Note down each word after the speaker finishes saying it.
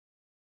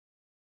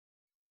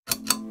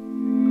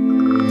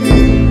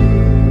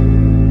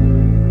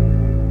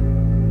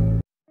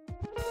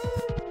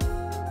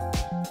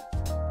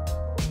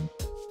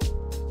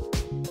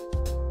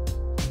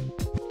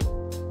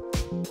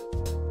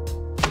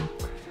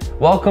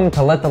Welcome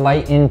to Let the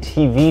Light in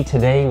TV.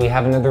 Today we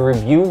have another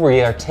review where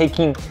we are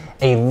taking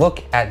a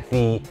look at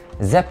the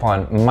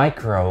Zeapon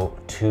Micro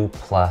 2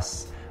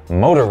 Plus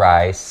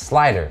motorized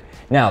slider.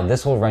 Now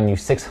this will run you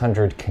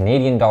 600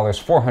 Canadian dollars,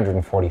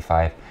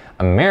 445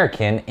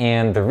 American,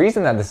 and the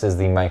reason that this is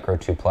the Micro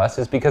 2 Plus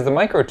is because the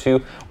Micro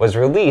 2 was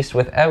released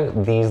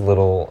without these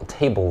little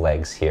table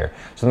legs here.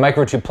 So the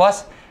Micro 2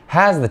 Plus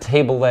has the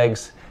table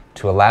legs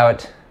to allow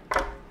it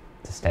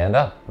to stand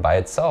up by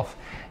itself.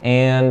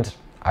 And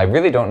I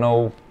really don't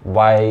know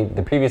why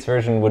the previous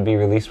version would be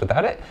released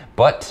without it,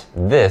 but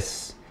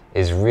this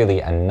is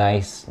really a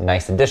nice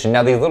addition.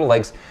 Now these little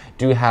legs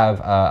do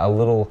have a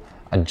little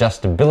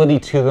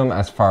adjustability to them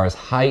as far as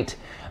height,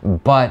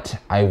 but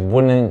I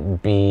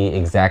wouldn't be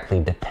exactly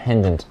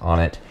dependent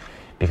on it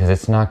because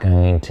it's not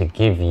going to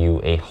give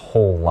you a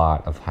whole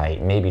lot of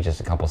height, maybe just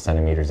a couple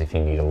centimeters if you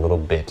need a little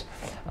bit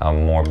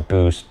more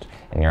boost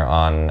and you're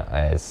on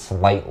a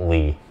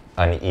slightly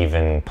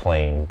uneven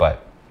plane.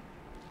 But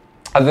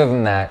other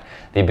than that,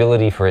 the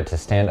ability for it to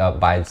stand up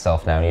by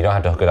itself now, and you don't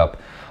have to hook it up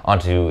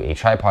onto a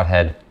tripod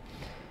head,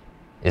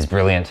 is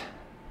brilliant.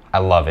 I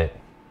love it.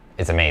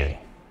 It's amazing.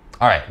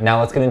 All right, now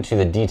let's get into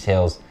the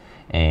details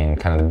and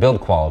kind of the build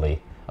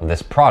quality of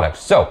this product.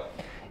 So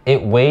it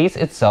weighs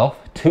itself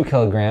 2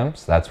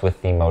 kilograms, that's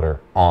with the motor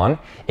on.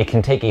 It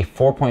can take a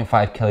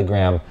 4.5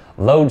 kilogram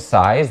load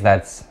size,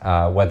 that's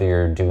whether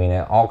you're doing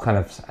it all kind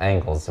of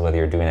angles, whether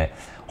you're doing it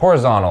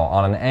horizontal,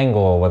 on an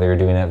angle, whether you're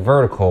doing it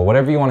vertical,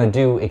 whatever you want to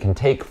do, it can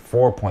take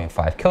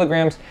 4.5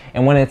 kilograms.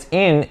 And when it's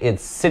in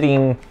its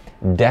sitting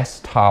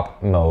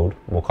desktop mode,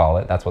 we'll call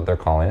it, that's what they're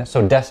calling it.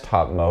 So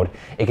desktop mode,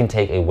 it can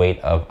take a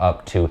weight of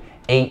up to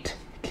 8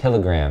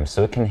 kilograms.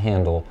 So it can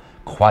handle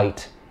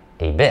quite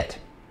a bit.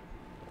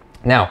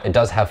 Now, it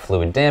does have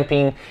fluid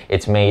damping.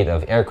 It's made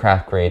of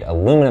aircraft grade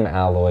aluminum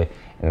alloy,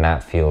 and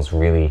that feels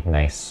really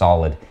nice,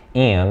 solid,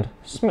 and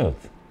smooth.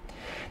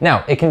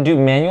 Now, it can do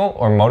manual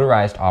or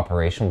motorized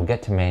operation. We'll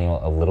get to manual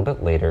a little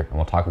bit later, and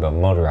we'll talk about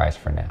motorized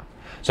for now.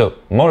 So,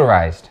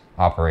 motorized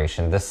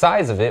operation, the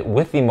size of it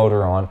with the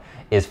motor on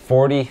is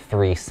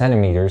 43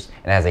 centimeters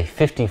and has a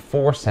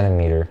 54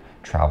 centimeter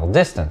travel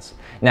distance.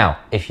 Now,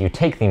 if you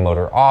take the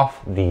motor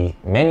off, the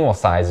manual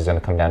size is going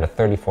to come down to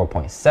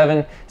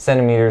 34.7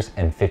 centimeters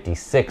and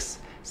 56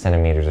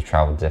 centimeters of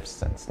travel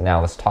distance. Now,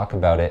 let's talk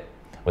about it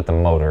with the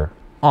motor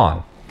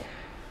on.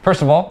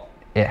 First of all,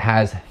 it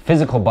has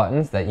physical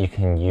buttons that you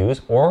can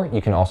use, or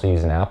you can also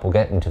use an app. We'll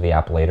get into the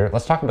app later.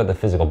 Let's talk about the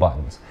physical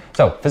buttons.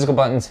 So, physical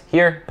buttons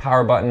here,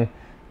 power button,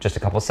 just a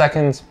couple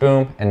seconds,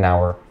 boom, and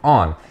now we're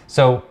on.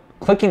 So,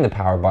 clicking the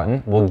power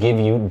button will give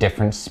you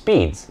different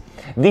speeds.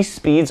 These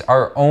speeds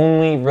are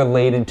only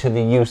related to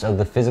the use of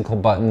the physical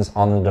buttons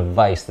on the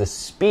device. The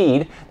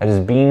speed that is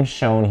being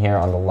shown here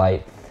on the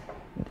light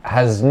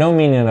has no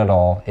meaning at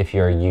all if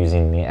you're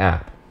using the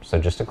app. So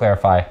just to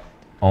clarify,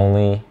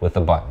 only with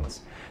the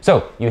buttons.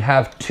 So you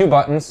have two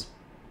buttons,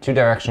 two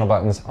directional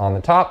buttons on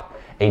the top.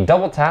 A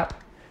double tap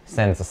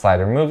sends the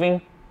slider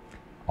moving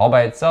all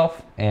by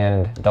itself,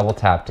 and double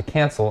tap to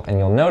cancel. And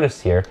you'll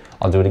notice here,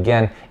 I'll do it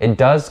again, it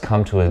does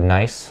come to a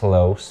nice,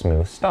 slow,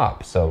 smooth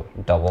stop. So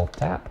double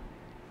tap,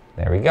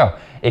 there we go.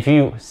 If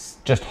you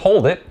just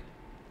hold it,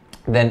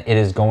 then it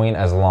is going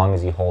as long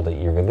as you hold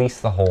it. You release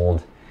the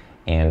hold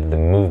and the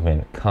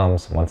movement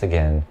comes once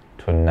again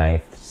to a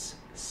nice,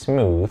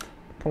 smooth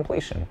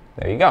completion.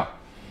 There you go.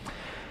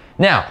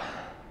 Now,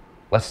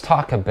 let's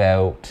talk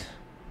about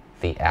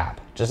the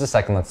app. Just a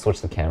second, let's switch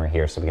the camera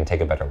here so we can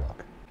take a better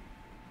look.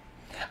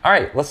 All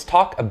right, let's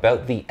talk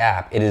about the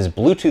app. It is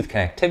Bluetooth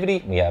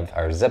connectivity. We have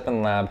our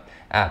Zeapon Lab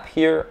app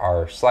here.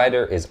 Our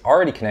slider is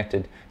already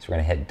connected, so we're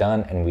gonna hit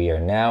done, and we are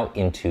now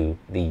into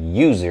the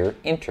user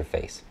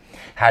interface.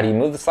 How do you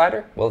move the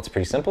slider? Well, it's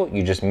pretty simple.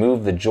 You just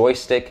move the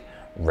joystick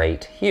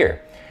right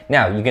here.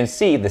 Now, you can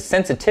see the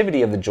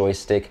sensitivity of the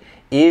joystick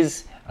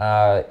is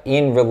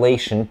in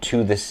relation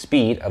to the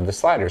speed of the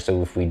slider.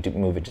 So if we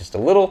move it just a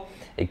little,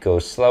 it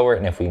goes slower,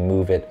 and if we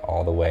move it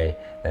all the way,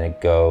 then it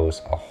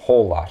goes a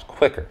whole lot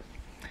quicker.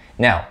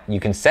 Now,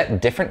 you can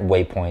set different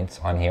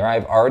waypoints on here.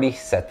 I've already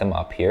set them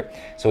up here.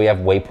 So we have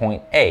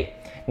waypoint A.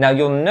 Now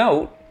you'll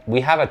note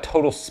we have a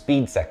total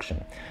speed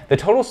section. The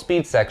total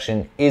speed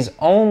section is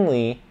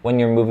only when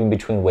you're moving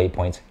between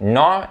waypoints,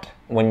 not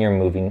when you're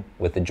moving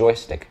with the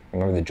joystick.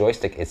 Remember, the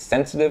joystick is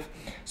sensitive,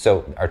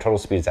 so our total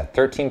speed is at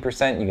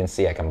 13%. You can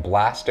see I can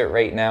blast it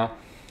right now,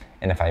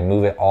 and if I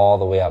move it all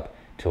the way up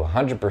to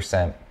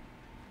 100%,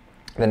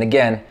 then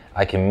again,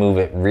 I can move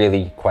it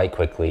really quite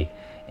quickly,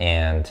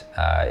 and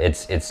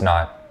it's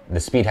not, the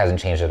speed hasn't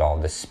changed at all.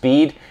 The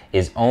speed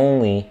is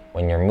only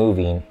when you're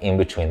moving in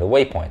between the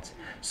waypoints.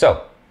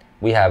 So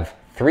we have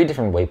 3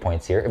 different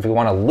waypoints here. If we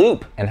want to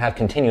loop and have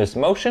continuous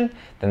motion,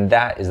 then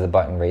that is the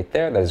button right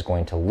there that is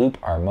going to loop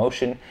our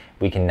motion.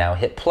 We can now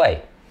hit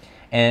play,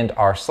 and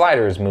our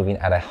slider is moving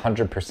at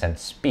 100%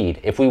 speed.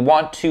 If we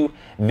want to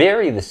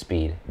vary the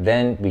speed,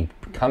 then we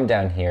come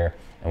down here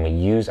and we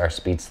use our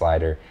speed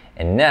slider,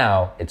 and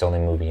now it's only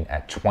moving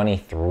at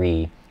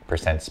 23%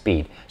 50%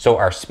 speed. So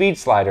our speed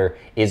slider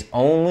is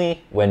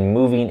only when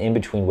moving in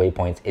between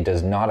waypoints. It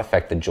does not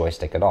affect the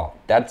joystick at all.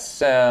 That's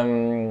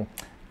the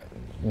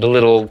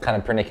little kind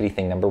of pernickety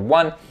thing, number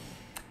one.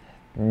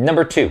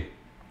 Number two,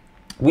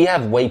 we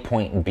have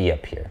waypoint B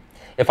up here.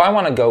 If I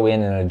want to go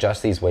in and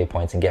adjust these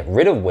waypoints and get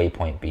rid of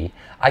waypoint B,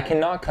 I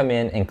cannot come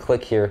in and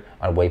click here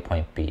on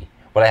waypoint B.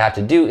 What I have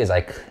to do is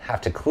I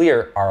have to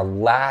clear our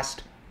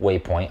last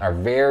waypoint, our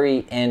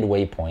very end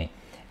waypoint,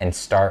 and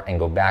start and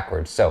go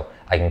backwards. So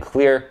I can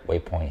clear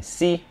waypoint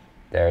C,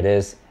 there it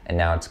is, and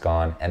now it's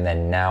gone, and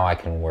then now I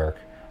can work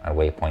on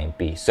waypoint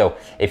B. So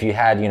if you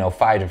had,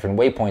 5 different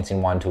waypoints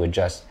and wanted to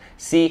adjust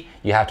C,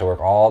 you have to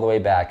work all the way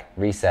back,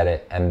 reset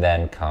it, and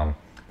then come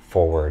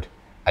forward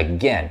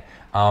again.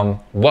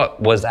 What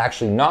was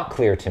actually not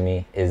clear to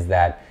me is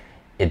that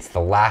it's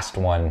the last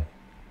one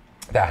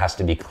that has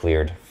to be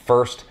cleared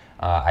first.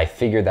 I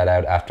figured that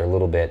out after a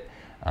little bit,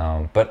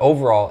 but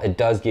overall it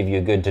does give you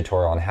a good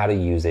tutorial on how to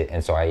use it,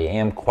 and so I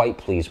am quite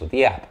pleased with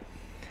the app.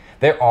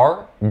 There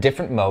are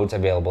different modes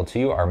available to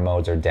you. Our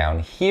modes are down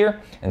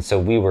here, and so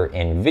we were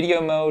in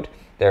video mode.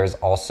 There's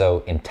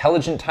also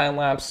intelligent time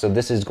lapse, so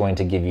this is going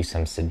to give you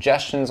some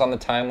suggestions on the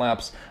time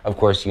lapse. Of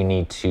course, you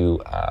need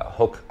to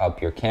hook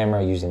up your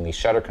camera using the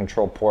shutter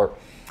control port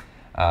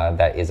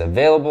that is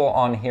available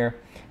on here.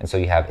 And so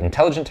you have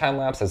intelligent time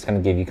lapse that's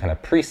going to give you kind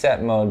of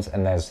preset modes,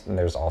 and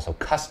there's also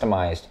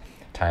customized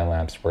time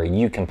lapse where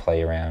you can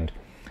play around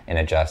and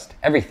adjust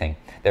everything.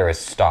 There is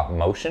stop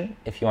motion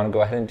if you want to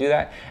go ahead and do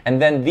that.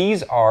 And then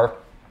these are,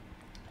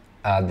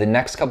 the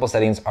next couple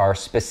settings are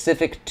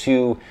specific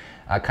to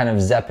kind of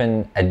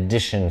Zeapon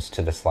additions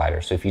to the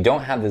slider. So if you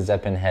don't have the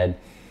Zeapon head,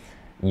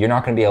 you're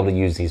not going to be able to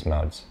use these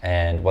modes.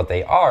 And what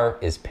they are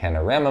is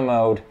panorama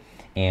mode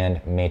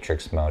and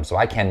matrix mode. So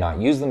I cannot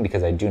use them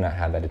because I do not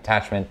have that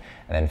attachment.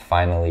 And then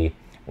finally,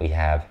 we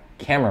have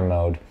camera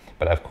mode,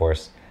 but of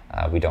course,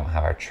 we don't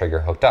have our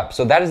trigger hooked up.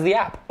 So that is the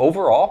app.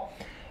 Overall,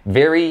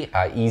 very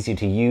easy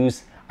to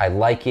use. I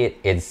like it.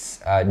 It's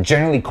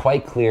generally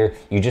quite clear.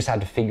 You just have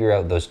to figure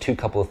out those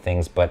couple of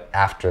things, but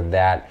after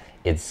that,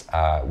 it's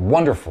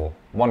wonderful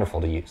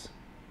to use.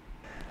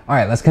 All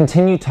right, let's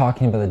continue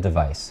talking about the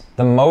device.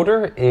 The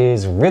motor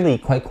is really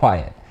quite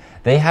quiet.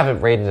 They have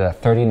it rated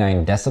at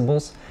 39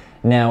 decibels.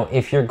 Now,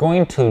 if you're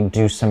going to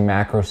do some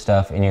macro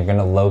stuff and you're going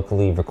to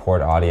locally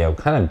record audio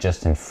kind of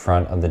just in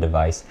front of the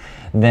device,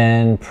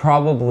 then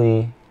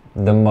probably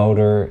the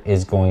motor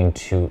is going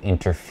to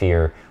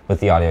interfere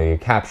with the audio you're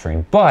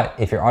capturing. But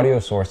if your audio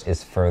source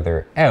is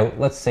further out,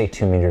 let's say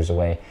 2 meters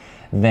away,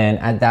 then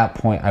at that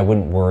point I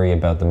wouldn't worry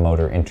about the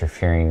motor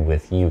interfering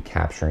with you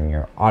capturing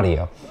your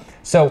audio.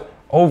 So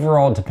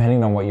overall,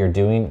 depending on what you're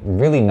doing,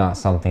 really not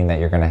something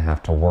that you're going to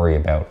have to worry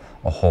about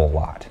a whole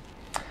lot.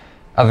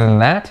 Other than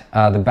that,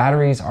 the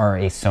batteries are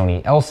a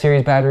Sony L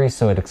series battery,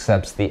 so it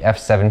accepts the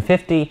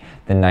F750,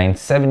 the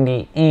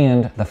 970,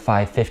 and the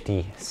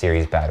 550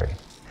 series battery.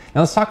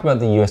 Now let's talk about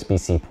the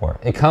USB-C port.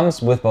 It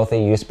comes with both a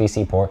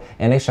USB-C port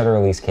and a shutter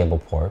release cable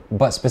port,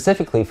 but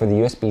specifically for the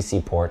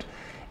USB-C port,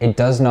 it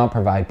does not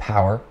provide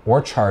power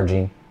or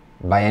charging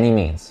by any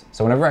means.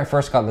 So whenever I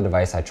first got the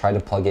device, I tried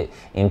to plug it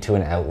into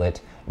an outlet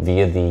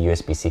via the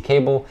USB-C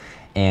cable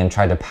and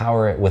tried to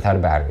power it without a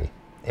battery.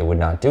 It would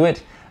not do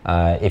it.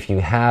 If you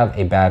have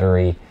a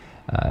battery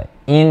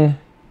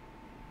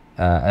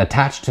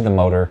attached to the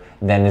motor,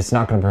 then it's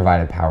not going to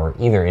provide power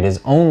either. It is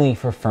only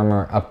for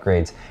firmware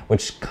upgrades,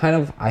 which kind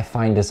of I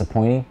find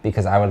disappointing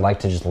because I would like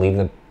to just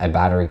leave a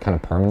battery kind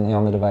of permanently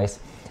on the device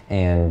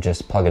and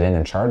just plug it in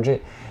and charge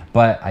it.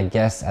 But I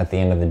guess at the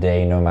end of the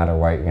day, no matter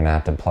what, you're going to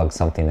have to plug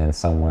something in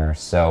somewhere.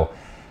 So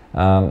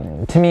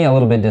to me, a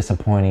little bit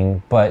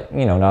disappointing, but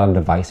not a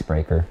device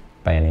breaker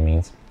by any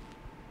means.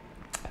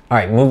 All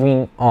right,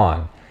 moving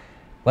on.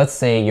 Let's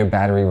say your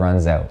battery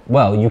runs out.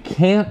 Well, you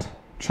can't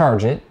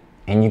charge it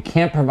and you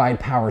can't provide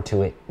power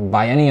to it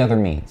by any other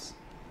means.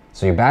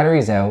 So your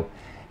battery's out,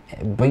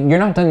 but you're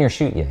not done your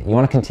shoot yet. You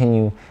want to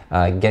continue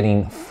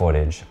getting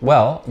footage.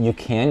 Well, you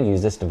can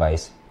use this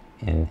device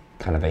in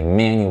kind of a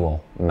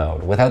manual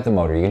mode without the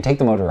motor. You can take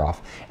the motor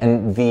off.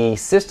 And the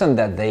system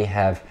that they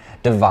have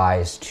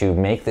devised to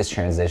make this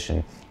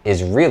transition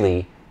is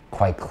really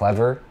quite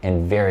clever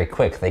and very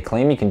quick. They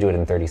claim you can do it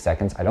in 30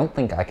 seconds. I don't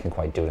think I can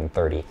quite do it in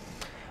 30.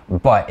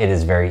 But it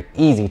is very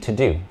easy to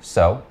do.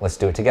 So let's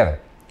do it together.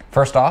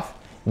 First off,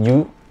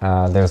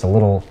 there's a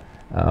little,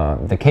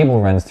 the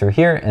cable runs through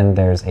here and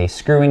there's a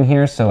screw in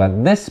here. So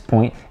at this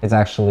point, it's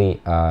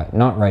actually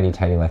not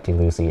righty-tighty,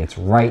 lefty-loosey. It's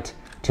right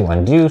to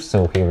undo.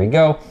 So here we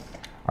go.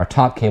 Our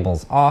top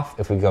cable's off.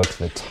 If we go to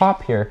the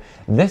top here,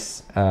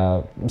 this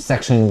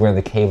section where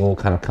the cable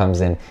kind of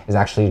comes in is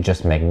actually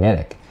just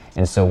magnetic.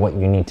 And so what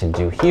you need to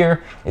do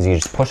here is you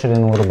just push it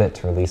in a little bit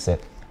to release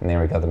it. And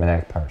there we go, the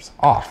magnetic part's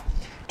off.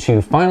 To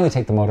finally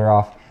take the motor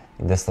off,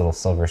 this little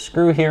silver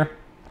screw here,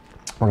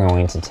 we're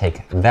going to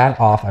take that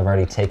off. I've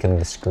already taken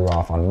the screw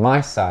off on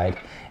my side,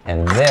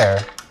 and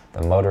there,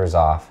 the motor is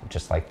off,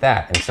 just like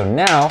that. And so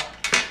now,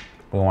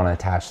 we want to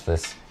attach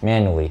this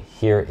manually.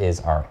 Here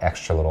is our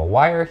extra little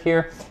wire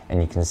here,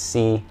 and you can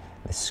see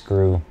the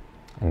screw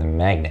and the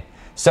magnet.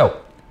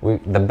 So,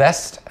 The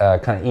best,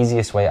 kind of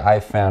easiest way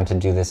I've found to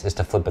do this is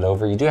to flip it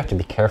over. You do have to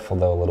be careful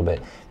though a little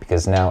bit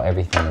because now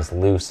everything is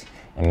loose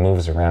and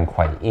moves around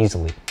quite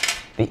easily.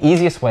 The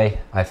easiest way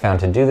I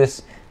found to do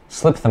this,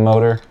 slip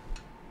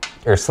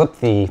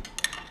the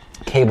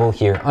cable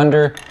here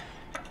under,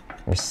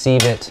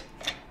 receive it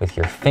with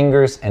your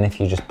fingers, and if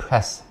you just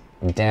press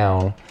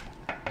down,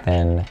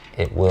 then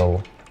it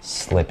will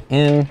slip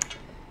in.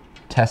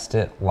 Test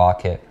it,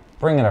 lock it,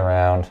 bring it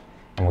around,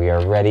 and we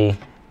are ready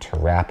to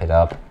wrap it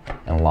up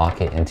and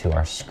lock it into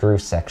our screw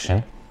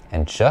section.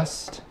 And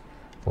just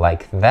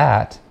like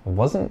that, it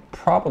wasn't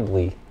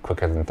probably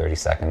quicker than 30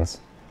 seconds,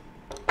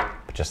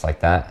 but just like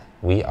that,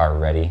 we are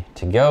ready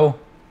to go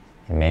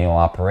in manual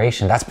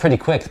operation. That's pretty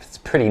quick, it's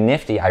pretty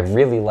nifty. I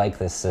really like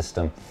this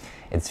system.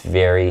 It's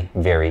very,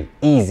 very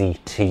easy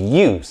to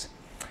use.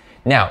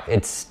 Now,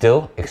 it's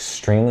still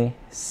extremely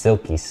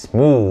silky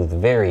smooth,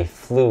 very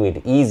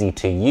fluid, easy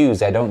to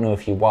use. I don't know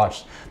if you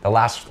watched the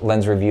last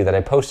lens review that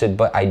I posted,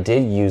 but I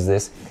did use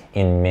this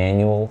in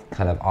manual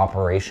kind of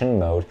operation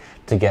mode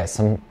to get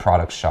some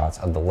product shots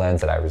of the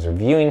lens that I was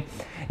reviewing.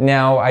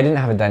 Now, I didn't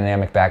have a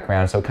dynamic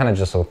background, so it kind of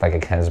just looked like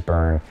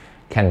a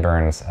Ken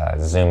Burns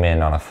zoom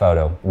in on a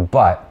photo,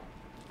 but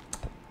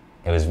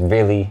it was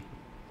really,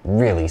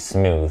 really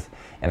smooth,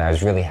 and I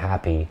was really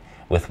happy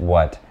with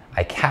what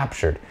I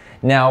captured.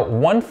 Now,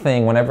 one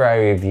thing, whenever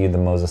I review the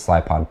Moses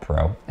Slipod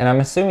Pro, and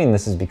I'm assuming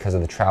this is because of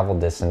the travel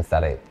distance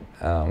that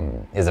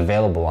is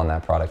available on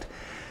that product,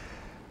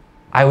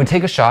 I would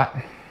take a shot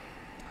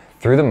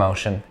through the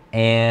motion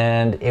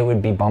and it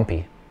would be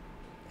bumpy.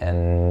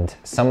 And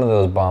some of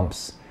those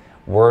bumps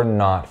were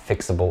not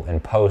fixable in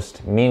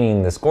post,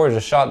 meaning this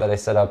gorgeous shot that I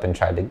set up and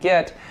tried to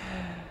get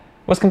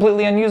was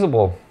completely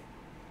unusable.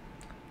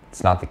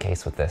 It's not the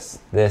case with this.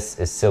 This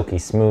is silky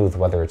smooth,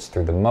 whether it's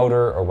through the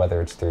motor or whether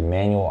it's through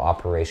manual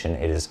operation.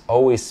 It is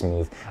always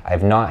smooth. I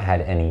have not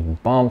had any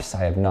bumps.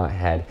 I have not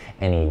had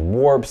any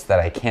warps that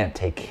I can't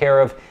take care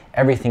of.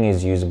 Everything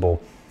is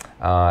usable.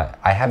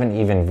 I haven't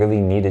even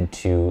really needed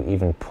to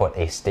even put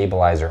a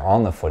stabilizer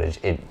on the footage.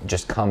 It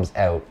just comes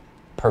out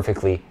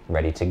perfectly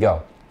ready to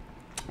go.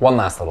 One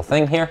last little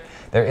thing here.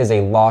 There is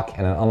a lock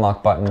and an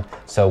unlock button.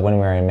 So when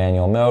we're in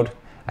manual mode,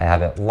 I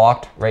have it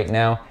locked right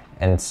now.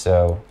 And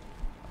so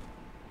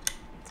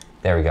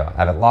there we go.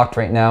 I have it locked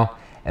right now,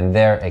 and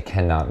there it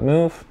cannot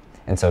move.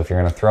 And so if you're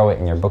gonna throw it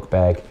in your book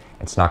bag,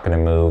 it's not gonna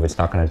move, it's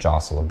not gonna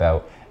jostle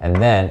about. And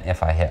then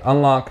if I hit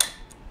unlock,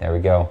 there we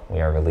go, we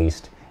are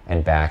released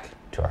and back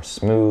to our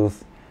smooth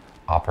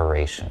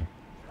operation.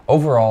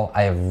 Overall,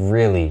 I have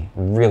really,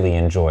 really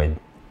enjoyed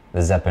the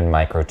Zeapon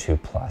Micro 2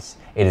 Plus.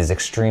 It is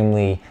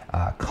extremely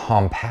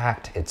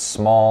compact, it's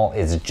small,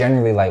 it's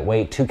generally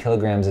lightweight. 2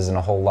 kilograms isn't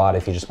a whole lot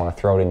if you just want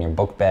to throw it in your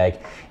book bag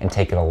and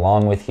take it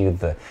along with you.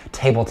 The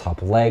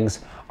tabletop legs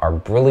are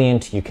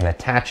brilliant. You can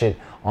attach it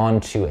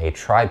onto a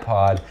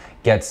tripod,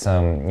 get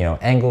some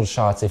angled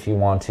shots if you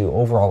want to.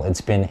 Overall,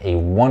 it's been a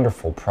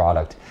wonderful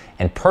product,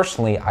 and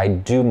personally, I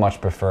do much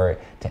prefer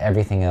it to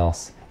everything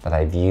else that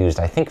I've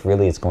used. I think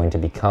really it's going to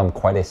become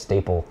quite a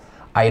staple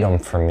item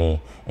for me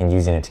in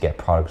using it to get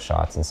product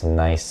shots and some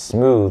nice,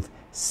 smooth,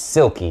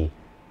 silky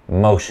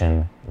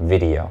motion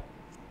video.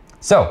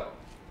 So,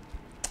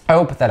 I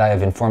hope that I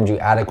have informed you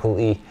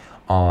adequately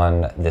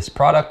on this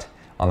product,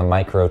 on the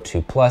Micro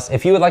 2 Plus.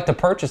 If you would like to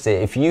purchase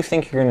it, if you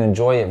think you're gonna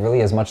enjoy it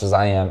really as much as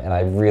I am, and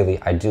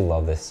I do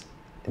love this,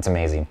 it's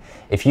amazing.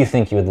 If you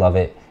think you would love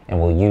it and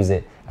will use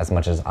it as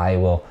much as I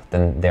will,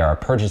 then there are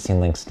purchasing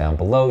links down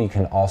below. You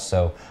can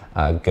also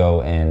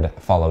go and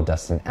follow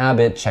Dustin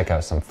Abbott, check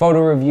out some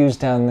photo reviews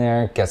down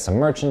there, get some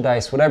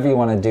merchandise, whatever you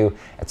want to do,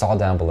 it's all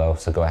down below,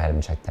 so go ahead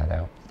and check that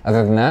out.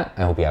 Other than that,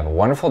 I hope you have a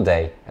wonderful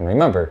day, and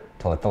remember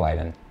to let the light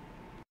in.